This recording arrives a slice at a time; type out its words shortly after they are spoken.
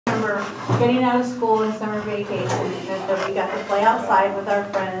remember getting out of school in summer vacation and that we got to play outside with our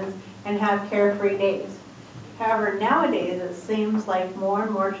friends and have carefree days. However, nowadays it seems like more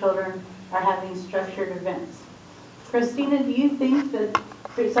and more children are having structured events. Kristina, do you think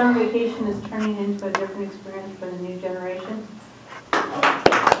that summer vacation is turning into a different experience for the new generation?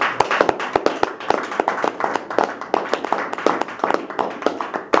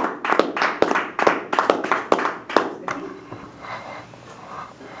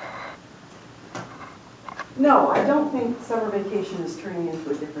 No, I don't think summer vacation is turning into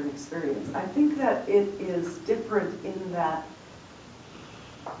a different experience. I think that it is different in that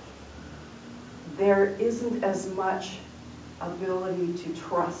there isn't as much ability to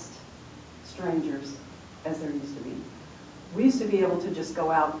trust strangers as there used to be. We used to be able to just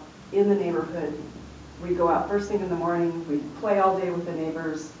go out in the neighborhood. We'd go out first thing in the morning. We'd play all day with the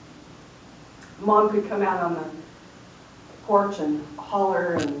neighbors. Mom could come out on the porch and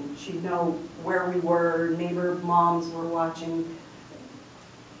holler, and she'd know where we were. Neighbor moms were watching.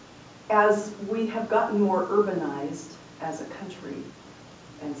 As we have gotten more urbanized as a country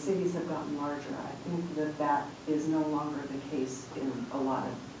and cities have gotten larger, I think that that is no longer the case in a lot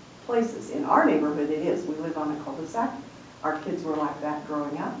of places. In our neighborhood, it is. We live on a cul-de-sac. Our kids were like that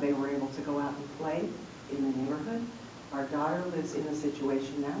growing up. They were able to go out and play in the neighborhood. Our daughter lives in a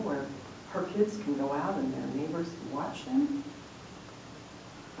situation now where her kids can go out and their neighbors can watch them.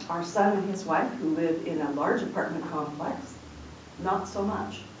 Our son and his wife, who live in a large apartment complex, not so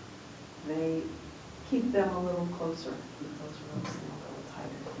much. They keep them a little closer, keep those ropes a little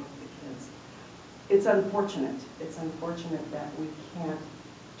tighter with the kids. It's unfortunate. It's unfortunate that we can't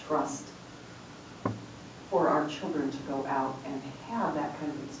trust for our children to go out and have that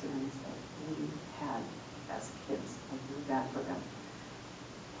kind of experience that we had as kids. I feel bad for them.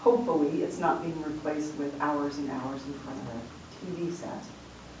 Hopefully, it's not being replaced with hours and hours in front of a TV set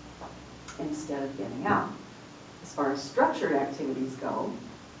instead of getting out. As far as structured activities go,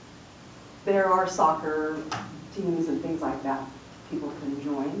 there are soccer teams and things like that people can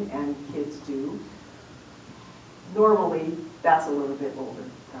join, and kids do. Normally, that's a little bit older.